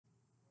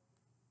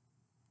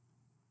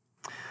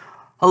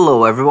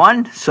Hello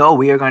everyone. So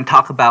we are going to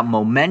talk about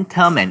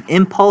momentum and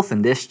impulse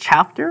in this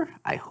chapter.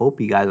 I hope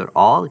you guys are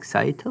all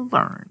excited to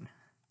learn.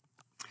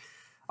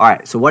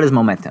 Alright, so what is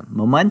momentum?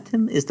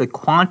 Momentum is the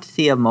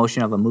quantity of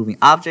motion of a moving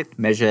object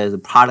measured as a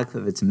product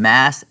of its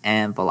mass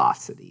and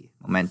velocity.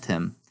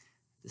 Momentum,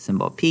 the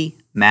symbol P,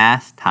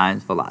 mass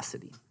times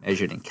velocity,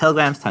 measured in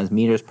kilograms times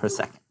meters per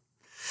second.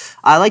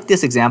 I like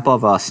this example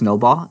of a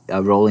snowball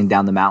rolling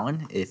down the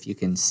mountain. If you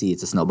can see,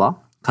 it's a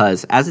snowball.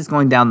 Because as it's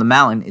going down the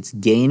mountain, it's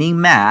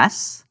gaining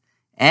mass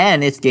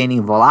and it's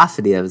gaining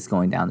velocity as it's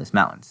going down this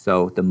mountain.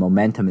 So the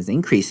momentum is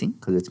increasing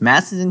because its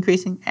mass is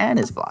increasing and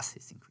its velocity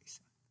is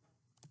increasing.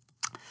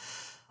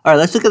 All right,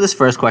 let's look at this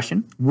first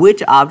question.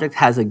 Which object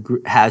has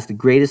the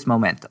greatest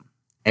momentum?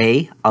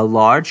 A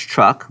large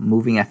truck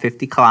moving at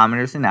 50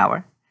 kilometers an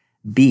hour.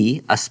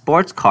 B, a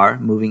sports car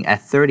moving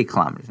at 30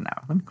 kilometers an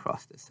hour. Let me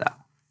cross this out.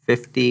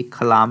 50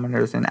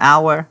 kilometers an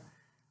hour,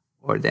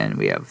 or then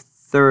we have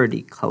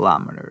 30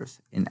 kilometers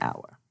an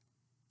hour.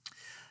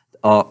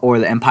 Or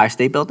the Empire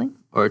State Building,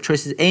 or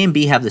choices A and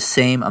B have the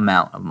same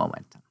amount of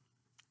momentum.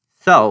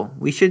 So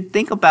we should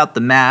think about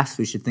the mass,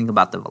 we should think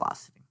about the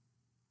velocity.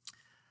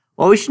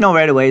 What we should know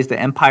right away is the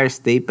Empire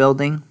State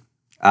Building,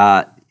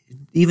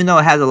 even though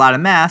it has a lot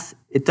of mass,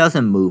 it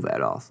doesn't move at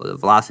all. So the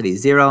velocity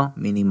is 0,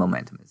 meaning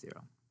momentum is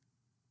 0.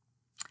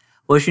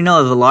 What we should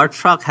know is a large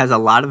truck has a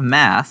lot of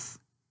mass,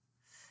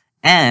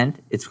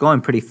 and it's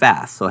going pretty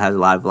fast, so it has a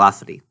lot of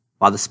velocity.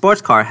 While the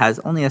sports car has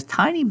only a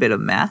tiny bit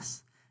of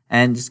mass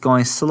and just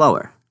going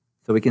slower.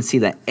 So we can see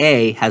that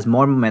A has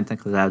more momentum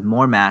because it has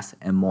more mass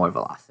and more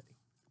velocity.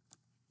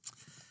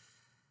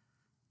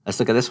 Let's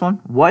look at this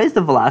one. What is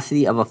the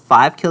velocity of a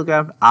 5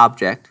 kilogram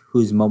object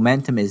whose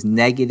momentum is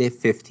negative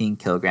 15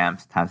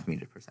 kilograms times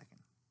meters per second?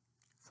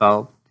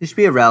 So this should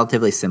be a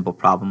relatively simple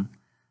problem.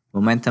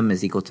 Momentum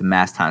is equal to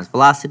mass times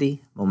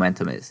velocity.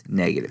 Momentum is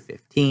negative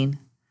 15.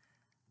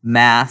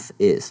 Mass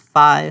is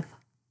 5.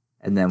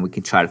 And then we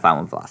can try to find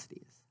what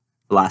velocity is.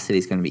 Velocity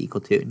is going to be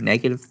equal to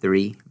negative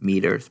 3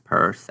 meters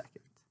per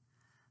second.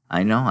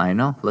 I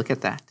know. Look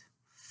at that.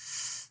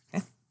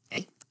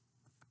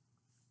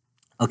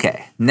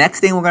 Okay, next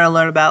thing we're going to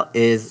learn about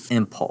is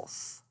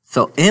impulse.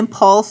 So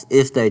impulse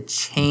is the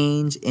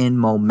change in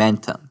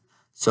momentum.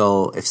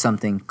 So if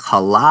something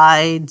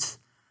collides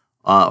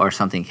or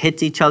something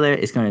hits each other,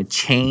 it's going to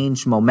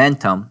change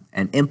momentum.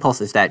 And impulse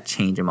is that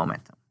change in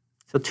momentum.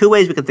 So two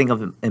ways we can think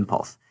of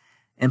impulse.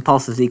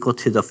 Impulse is equal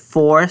to the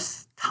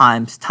force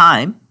times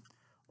time,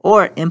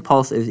 or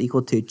impulse is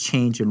equal to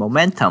change in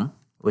momentum,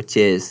 which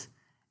is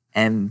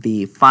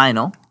mv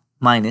final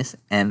minus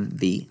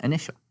mv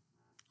initial.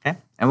 Okay,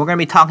 and we're going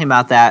to be talking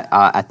about that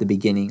at the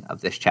beginning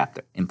of this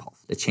chapter,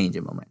 impulse, the change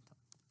in momentum.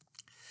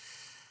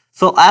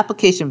 So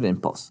application of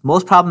impulse.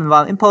 Most problems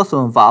involving impulse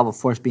will involve a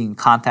force being in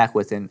contact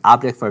with an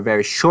object for a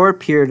very short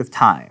period of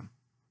time.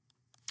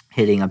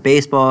 Hitting a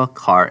baseball,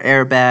 car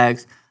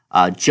airbags,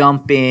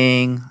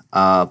 jumping,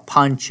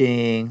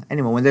 punching.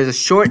 Anyway, when there's a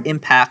short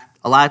impact,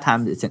 a lot of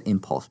times it's an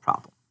impulse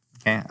problem.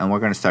 Okay, and we're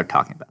going to start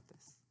talking about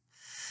this.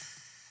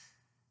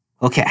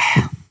 Okay,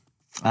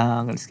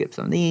 I'm going to skip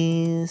some of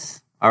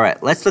these. All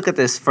right, let's look at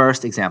this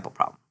first example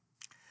problem.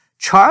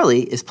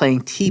 Charlie is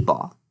playing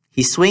t-ball.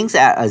 He swings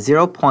at a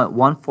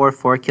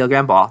 0.144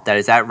 kilogram ball that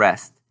is at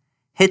rest,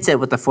 hits it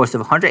with a force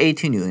of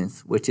 182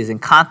 newtons, which is in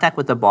contact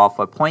with the ball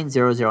for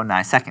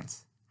 0.009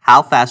 seconds.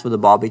 How fast will the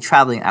ball be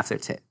traveling after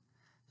it's hit?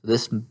 So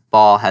this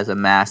ball has a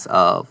mass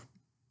of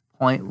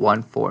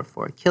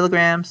 0.144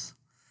 kilograms.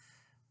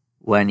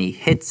 When he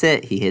hits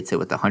it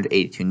with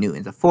 182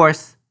 newtons of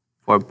force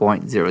for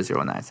 0.009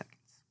 seconds.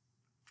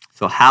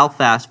 So how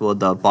fast will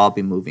the ball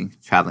be moving,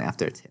 traveling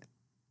after it's hit?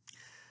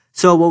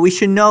 So what we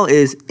should know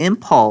is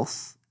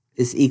impulse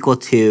is equal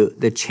to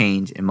the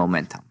change in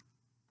momentum.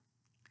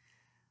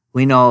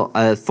 We know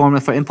a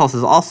formula for impulse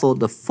is also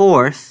the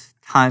force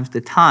times the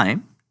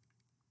time.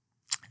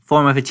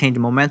 Formula for change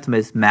in momentum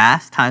is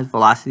mass times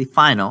velocity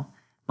final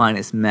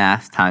minus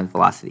mass times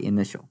velocity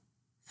initial.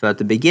 So at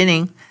the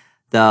beginning,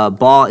 the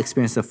ball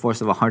experienced a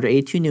force of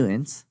 182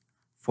 newtons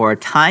for a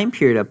time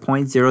period of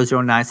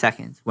 0.009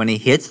 seconds. When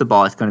it hits the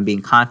ball, it's going to be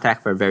in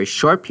contact for a very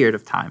short period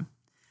of time.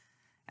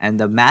 And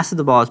the mass of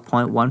the ball is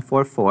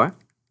 0.144.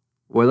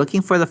 We're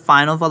looking for the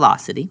final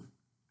velocity.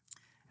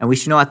 And we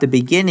should know at the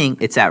beginning,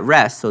 it's at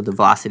rest, so the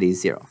velocity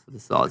is 0. So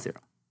this is all 0.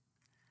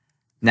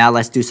 Now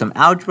let's do some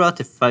algebra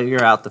to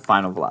figure out the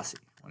final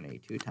velocity.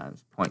 182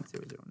 times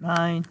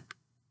 0.009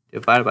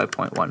 divided by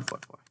 0.144.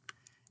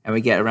 And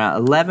we get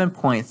around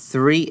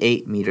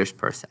 11.38 meters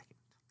per second.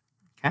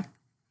 Okay?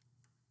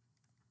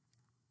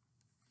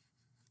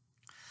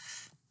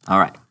 All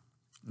right,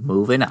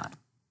 moving on.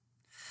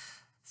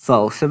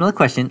 So similar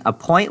question, a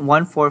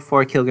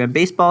 0.144 kilogram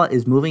baseball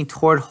is moving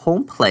toward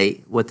home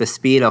plate with a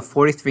speed of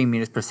 43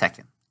 meters per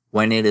second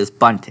when it is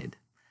bunted.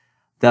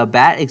 The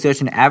bat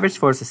exerts an average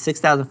force of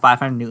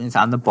 6,500 newtons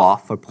on the ball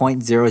for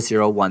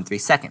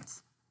 0.0013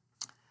 seconds.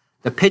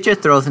 The pitcher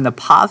throws in the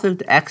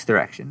positive x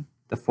direction.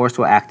 The force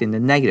will act in the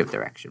negative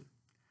direction.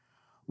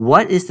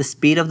 What is the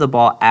speed of the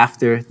ball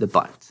after the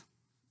bunt?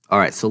 All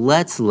right, so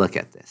let's look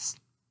at this.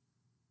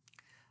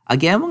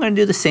 Again, we're going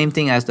to do the same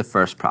thing as the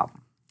first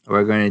problem.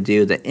 We're going to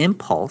do the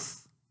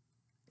impulse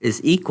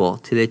is equal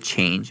to the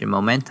change in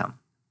momentum.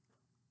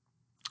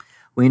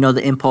 We know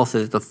the impulse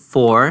is the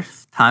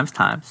force times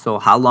time. So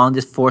how long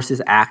this force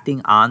is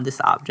acting on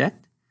this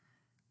object.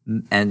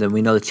 And then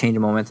we know the change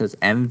in momentum is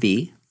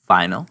mv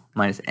final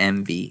minus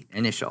mv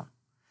initial.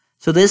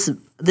 So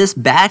this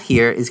bat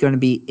here is going to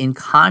be in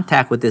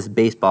contact with this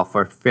baseball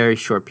for a very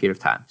short period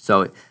of time.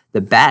 So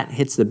the bat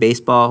hits the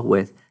baseball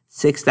with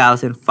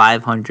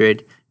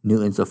 6,500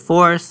 newtons of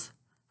force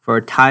for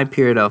a time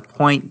period of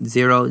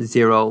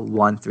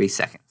 0.0013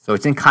 seconds. So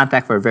it's in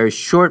contact for a very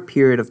short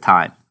period of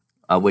time,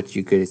 which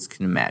you guys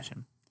can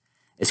imagine.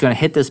 It's going to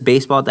hit this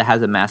baseball that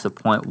has a mass of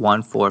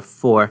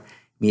 0.144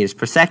 meters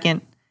per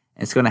second,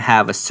 and it's going to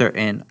have a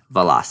certain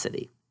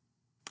velocity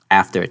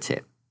after it's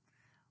hit.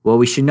 What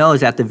we should know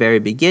is at the very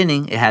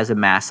beginning, it has a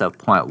mass of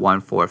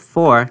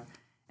 0.144,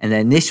 and the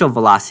initial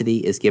velocity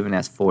is given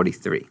as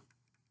 43.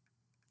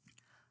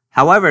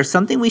 However,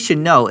 something we should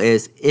know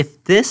is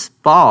if this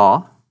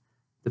ball,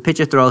 the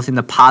pitcher throws in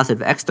the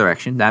positive x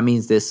direction, that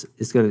means this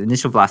is going to,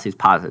 initial velocity is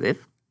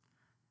positive.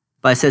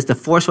 But it says the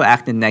force will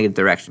act in negative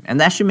direction. And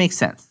that should make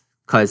sense,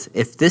 because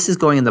if this is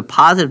going in the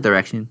positive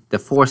direction, the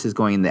force is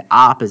going in the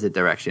opposite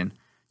direction.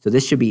 So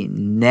this should be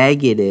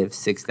negative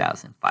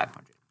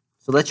 6,500.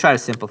 So let's try to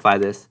simplify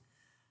this.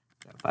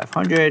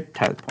 500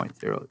 times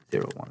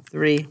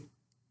 0.0013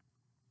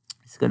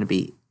 is going to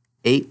be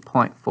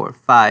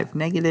 8.45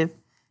 negative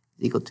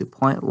is equal to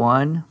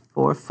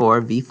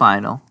 0.144 V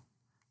final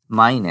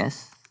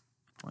minus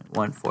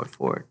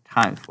 0.144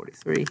 times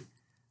 43,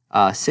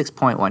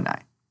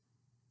 6.19.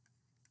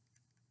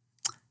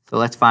 So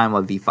let's find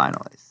what V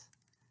final is.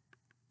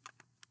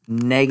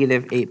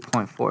 Negative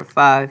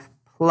 8.45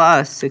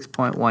 plus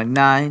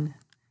 6.19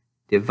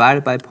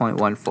 divided by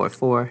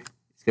 0.144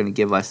 is going to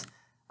give us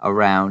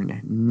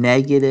around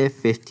negative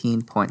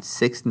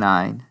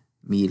 15.69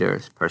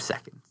 meters per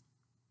second.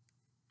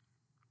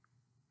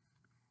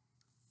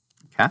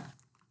 Okay.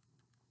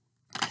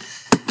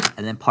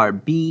 And then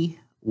part B,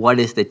 what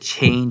is the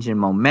change in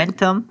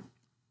momentum?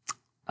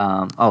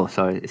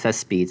 Sorry, it says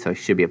speed, so it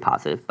should be a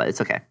positive, but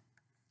it's okay.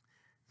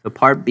 So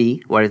part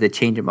B, what is the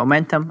change in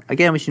momentum?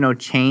 Again, we should know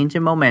change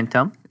in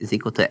momentum is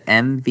equal to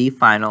mv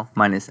final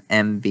minus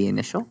mv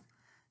initial.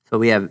 So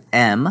we have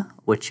m,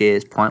 which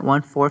is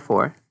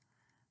 0.144,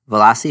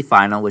 velocity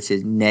final, which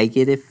is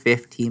negative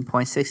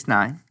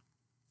 15.69,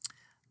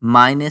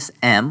 minus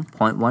m,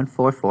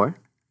 0.144,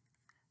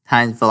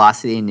 times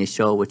velocity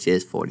initial, which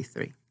is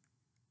 43.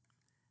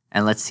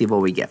 And let's see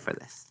what we get for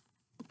this.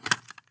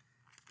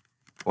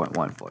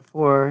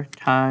 0.144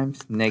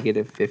 times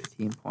negative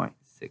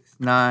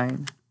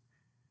 15.69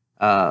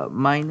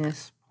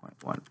 minus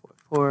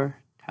 0.144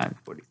 times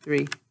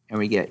 43, and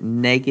we get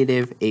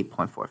negative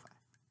 8.45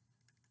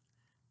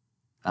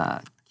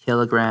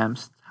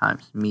 kilograms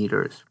times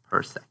meters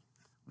per second,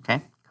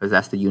 okay? Because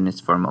that's the units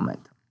for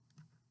momentum.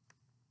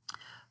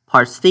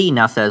 Part C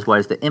now says, what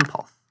is the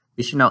impulse?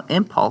 We should know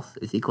impulse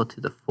is equal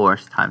to the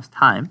force times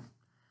time.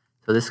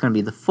 So this is going to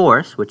be the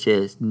force, which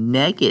is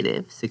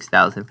negative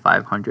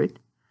 6,500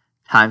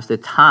 times the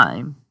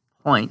time,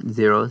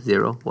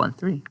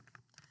 0.0013.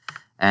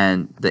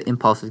 And the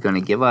impulse is going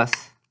to give us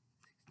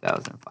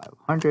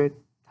 6,500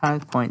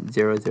 times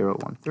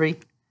 0.0013. And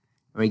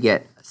we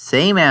get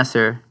same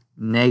answer,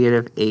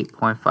 negative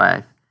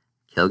 8.5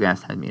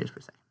 kilograms times meters per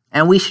second.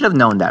 And we should have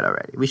known that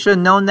already. We should have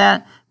known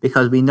that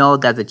because we know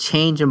that the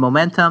change in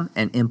momentum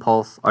and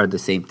impulse are the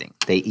same thing.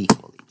 They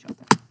equal each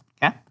other.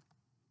 Okay?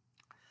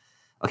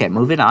 Okay,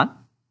 moving on.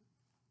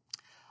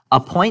 A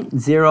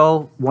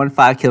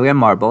 0.015 kilogram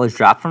marble is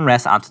dropped from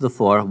rest onto the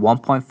floor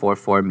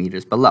 1.44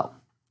 meters below.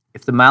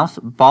 If the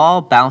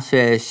ball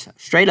bounces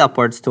straight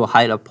upwards to a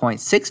height of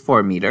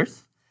 0.64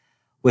 meters,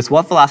 with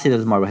what velocity does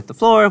the marble hit the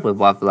floor? With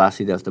what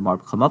velocity does the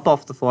marble come up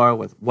off the floor?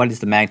 With what is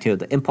the magnitude of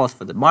the impulse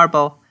for the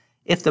marble?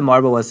 If the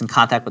marble was in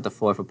contact with the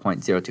floor for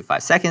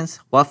 0.025 seconds,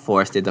 what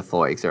force did the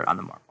floor exert on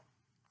the marble?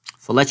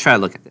 So let's try to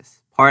look at this.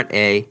 Part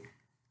A,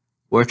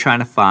 we're trying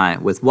to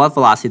find with what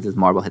velocity does the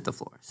marble hit the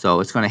floor. So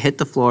it's going to hit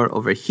the floor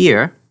over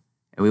here,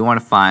 and we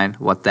want to find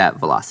what that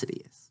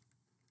velocity is.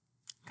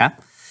 Okay?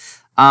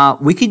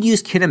 We could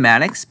use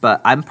kinematics,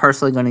 but I'm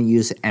personally going to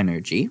use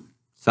energy.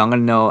 So I'm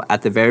going to know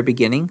at the very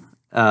beginning,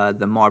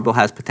 the marble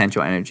has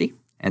potential energy.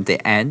 And at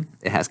the end,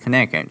 it has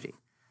kinetic energy.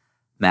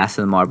 Mass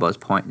of the marble is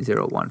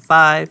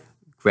 0.015.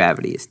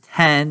 Gravity is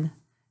 10.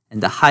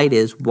 And the height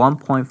is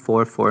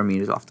 1.44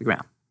 meters off the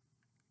ground.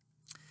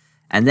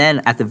 And then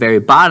at the very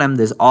bottom,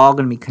 there's all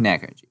going to be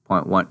kinetic energy.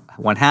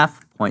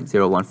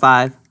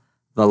 0.15,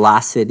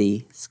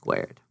 velocity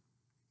squared.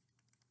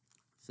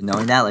 So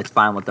knowing that, let's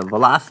find what the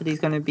velocity is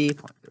going to be.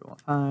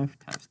 0.015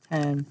 times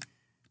 10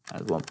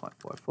 times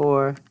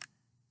 1.44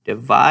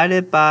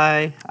 divided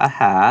by a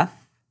half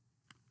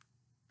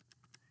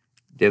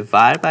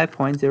divided by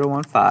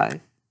 0.015,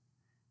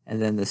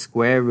 and then the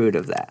square root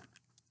of that.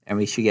 And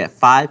we should get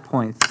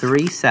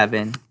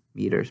 5.37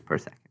 meters per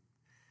second.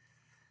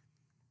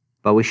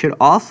 But we should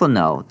also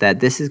know that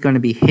this is going to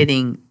be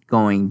hitting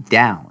going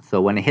down.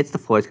 So when it hits the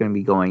floor, it's going to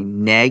be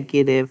going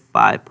negative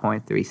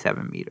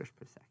 5.37 meters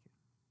per second.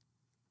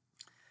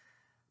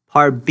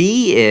 Part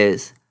B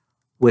is,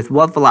 with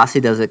what velocity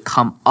does it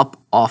come up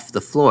off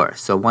the floor?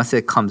 So once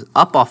it comes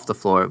up off the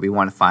floor, we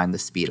want to find the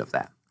speed of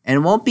that. And it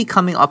won't be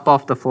coming up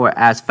off the floor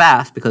as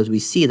fast because we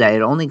see that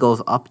it only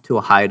goes up to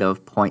a height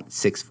of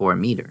 0.64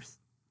 meters.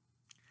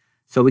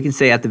 So we can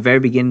say at the very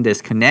beginning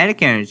there's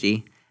kinetic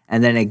energy,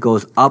 and then it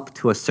goes up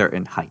to a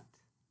certain height.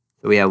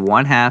 So we have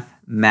 1/2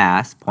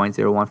 mass,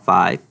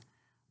 0.015,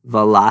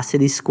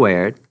 velocity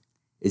squared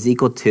is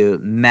equal to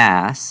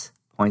mass,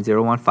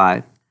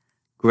 0.015,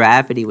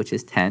 gravity, which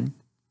is 10,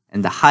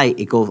 and the height,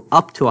 it goes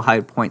up to a height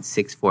of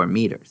 0.64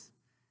 meters.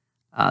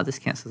 This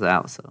cancels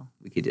out, so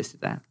we could just do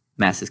that.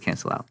 Masses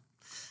cancel out.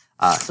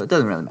 So it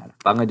doesn't really matter.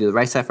 But I'm going to do the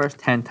right side first.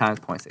 10 times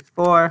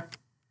 0.64,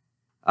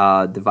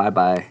 divide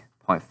by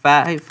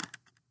 0.5,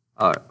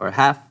 or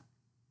half,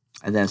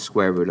 and then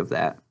square root of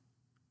that.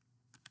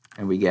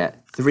 And we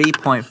get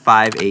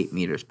 3.58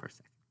 meters per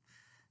second.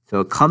 So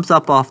it comes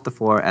up off the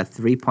floor at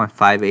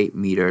 3.58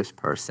 meters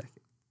per second.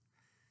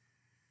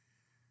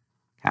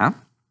 Okay?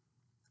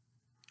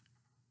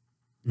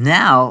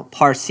 Now,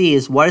 part C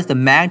is, what is the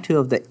magnitude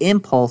of the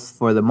impulse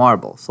for the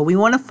marble? So we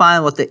want to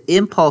find what the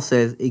impulse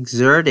is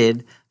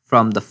exerted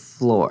from the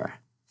floor.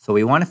 So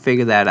we want to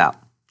figure that out.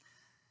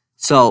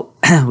 So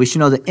we should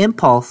know the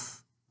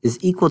impulse is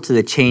equal to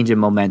the change in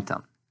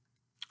momentum.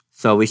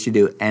 So we should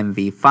do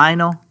mv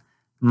final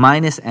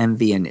minus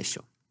mv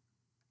initial.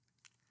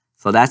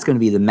 So that's going to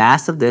be the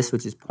mass of this,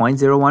 which is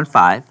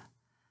 0.015.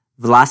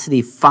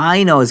 Velocity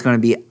final is going to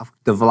be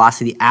the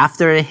velocity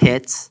after it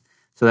hits.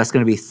 So that's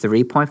going to be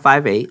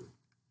 3.58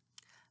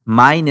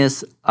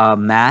 minus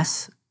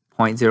mass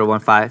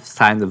 0.015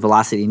 times the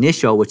velocity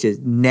initial, which is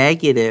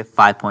negative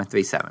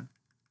 5.37.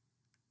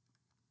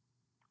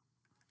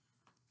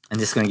 And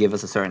this is going to give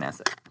us a certain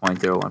answer.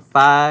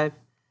 0.015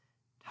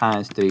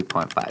 times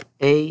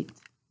 3.58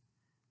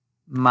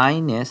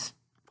 minus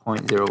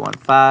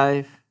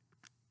 0.015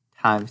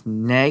 times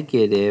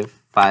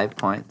negative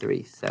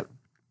 5.37.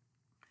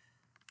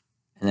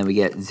 And then we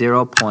get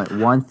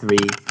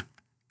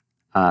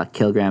 0.13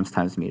 kilograms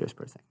times meters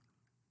per second.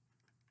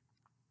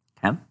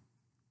 Okay?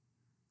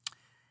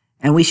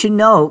 And we should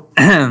know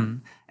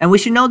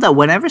that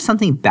whenever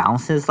something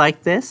bounces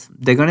like this,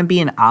 they're going to be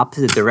in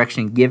opposite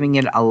direction, giving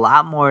it a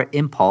lot more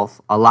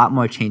impulse, a lot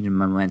more change in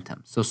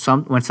momentum. So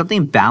when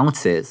something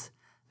bounces,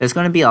 there's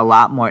going to be a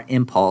lot more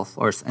impulse,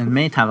 and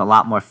many times a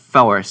lot more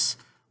force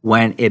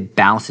when it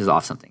bounces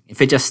off something.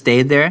 If it just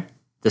stayed there,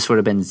 this would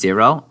have been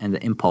 0, and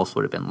the impulse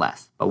would have been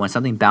less. But when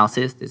something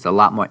bounces, there's a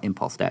lot more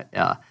impulse that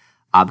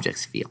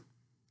objects feel.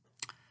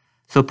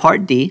 So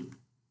part D,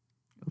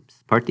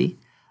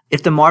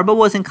 if the marble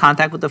was in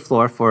contact with the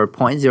floor for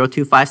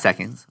 0.025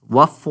 seconds,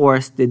 what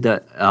force did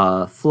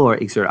the floor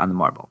exert on the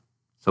marble?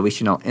 So we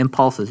should know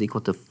impulse is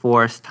equal to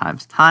force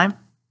times time.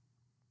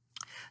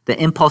 The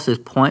impulse is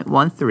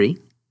 0.13.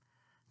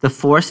 The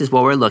force is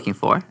what we're looking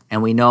for,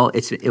 and we know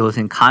it was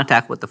in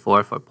contact with the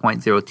floor for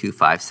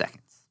 0.025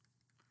 seconds.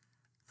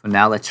 So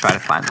now let's try to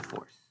find the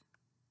force.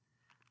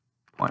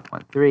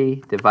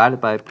 0.13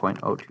 divided by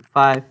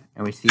 0.025,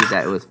 and we see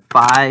that it was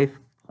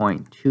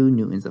 5.2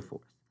 newtons of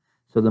force.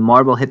 So the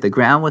marble hit the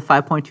ground with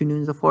 5.2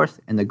 newtons of force,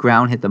 and the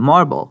ground hit the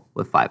marble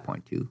with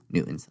 5.2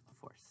 newtons of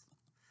force.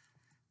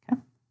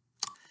 Okay.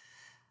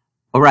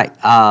 All right,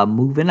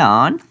 moving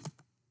on.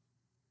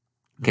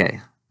 Okay.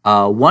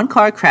 One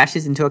car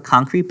crashes into a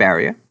concrete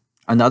barrier.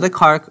 Another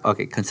car,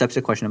 okay,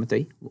 conceptual question number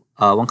 3.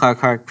 One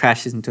car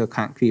crashes into a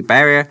concrete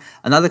barrier.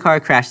 Another car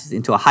crashes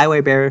into a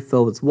highway barrier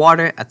filled with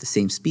water at the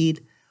same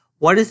speed.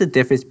 What is the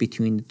difference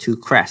between the two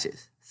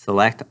crashes?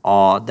 Select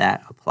all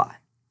that apply.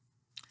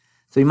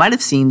 So you might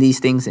have seen these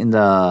things on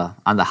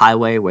the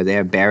highway where they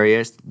have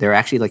barriers. They're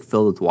actually like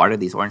filled with water,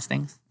 these orange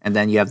things. And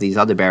then you have these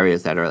other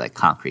barriers that are like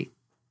concrete.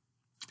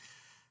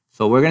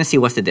 So we're going to see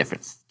what's the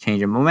difference.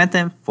 Change in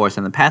momentum, force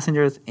on the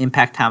passengers,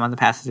 impact time on the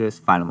passengers,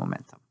 final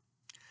momentum.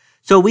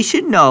 So we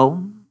should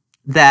know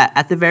that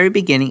at the very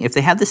beginning, if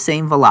they have the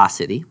same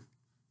velocity,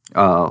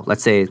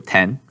 let's say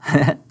 10,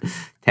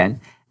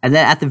 10, and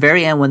then at the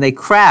very end when they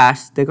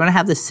crash, they're going to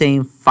have the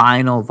same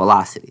final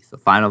velocity. So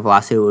final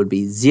velocity would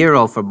be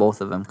 0 for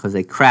both of them because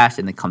they crash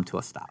and they come to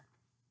a stop.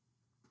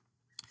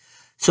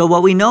 So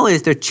what we know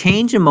is their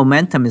change in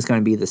momentum is going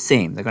to be the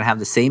same. They're going to have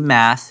the same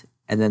mass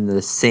and then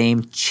the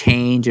same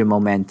change in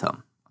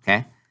momentum,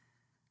 okay?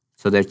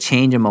 So their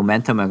change in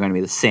momentum are going to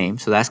be the same.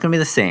 So that's going to be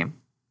the same.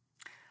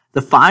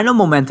 The final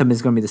momentum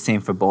is going to be the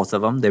same for both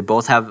of them. They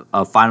both have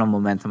a final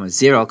momentum of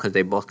 0 because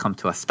they both come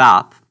to a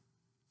stop.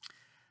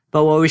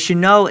 But what we should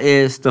know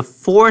is the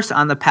force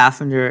on the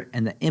passenger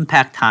and the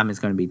impact time is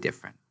going to be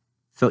different.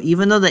 So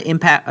even though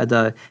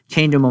the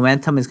change in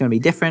momentum is going to be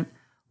different,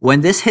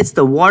 when this hits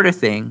the water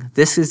thing,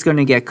 this is going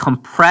to get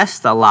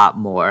compressed a lot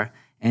more,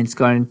 and it's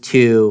going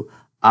to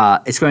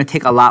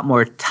take a lot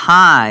more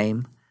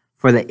time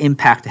for the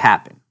impact to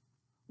happen.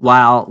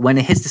 While when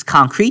it hits this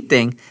concrete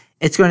thing,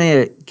 it's going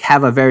to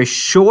have a very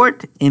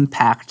short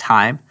impact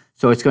time,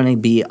 so it's going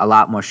to be a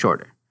lot more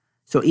shorter.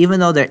 So even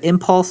though their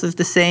impulse is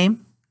the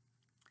same,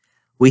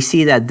 we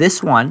see that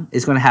this one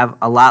is going to have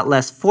a lot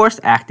less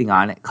force acting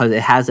on it because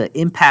it has an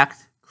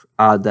impact.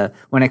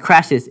 When it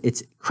crashes,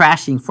 it's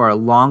crashing for a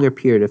longer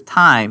period of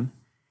time,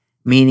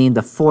 meaning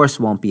the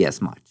force won't be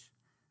as much.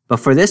 But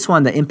for this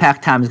one, the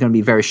impact time is going to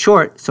be very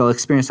short, so it'll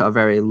experience a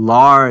very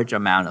large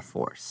amount of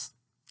force.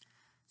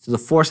 So the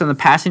force on the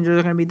passengers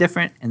are going to be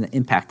different, and the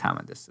impact time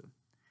on this.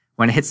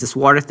 When it hits this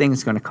water thing,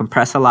 it's going to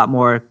compress a lot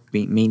more,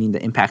 meaning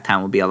the impact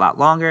time will be a lot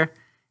longer,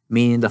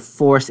 meaning the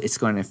force it's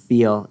going to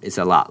feel is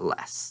a lot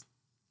less.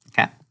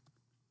 Okay?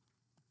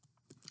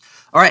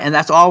 All right, and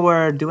that's all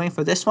we're doing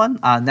for this one.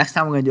 Next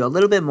time, we're going to do a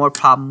little bit more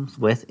problems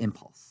with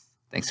impulse.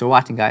 Thanks for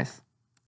watching, guys.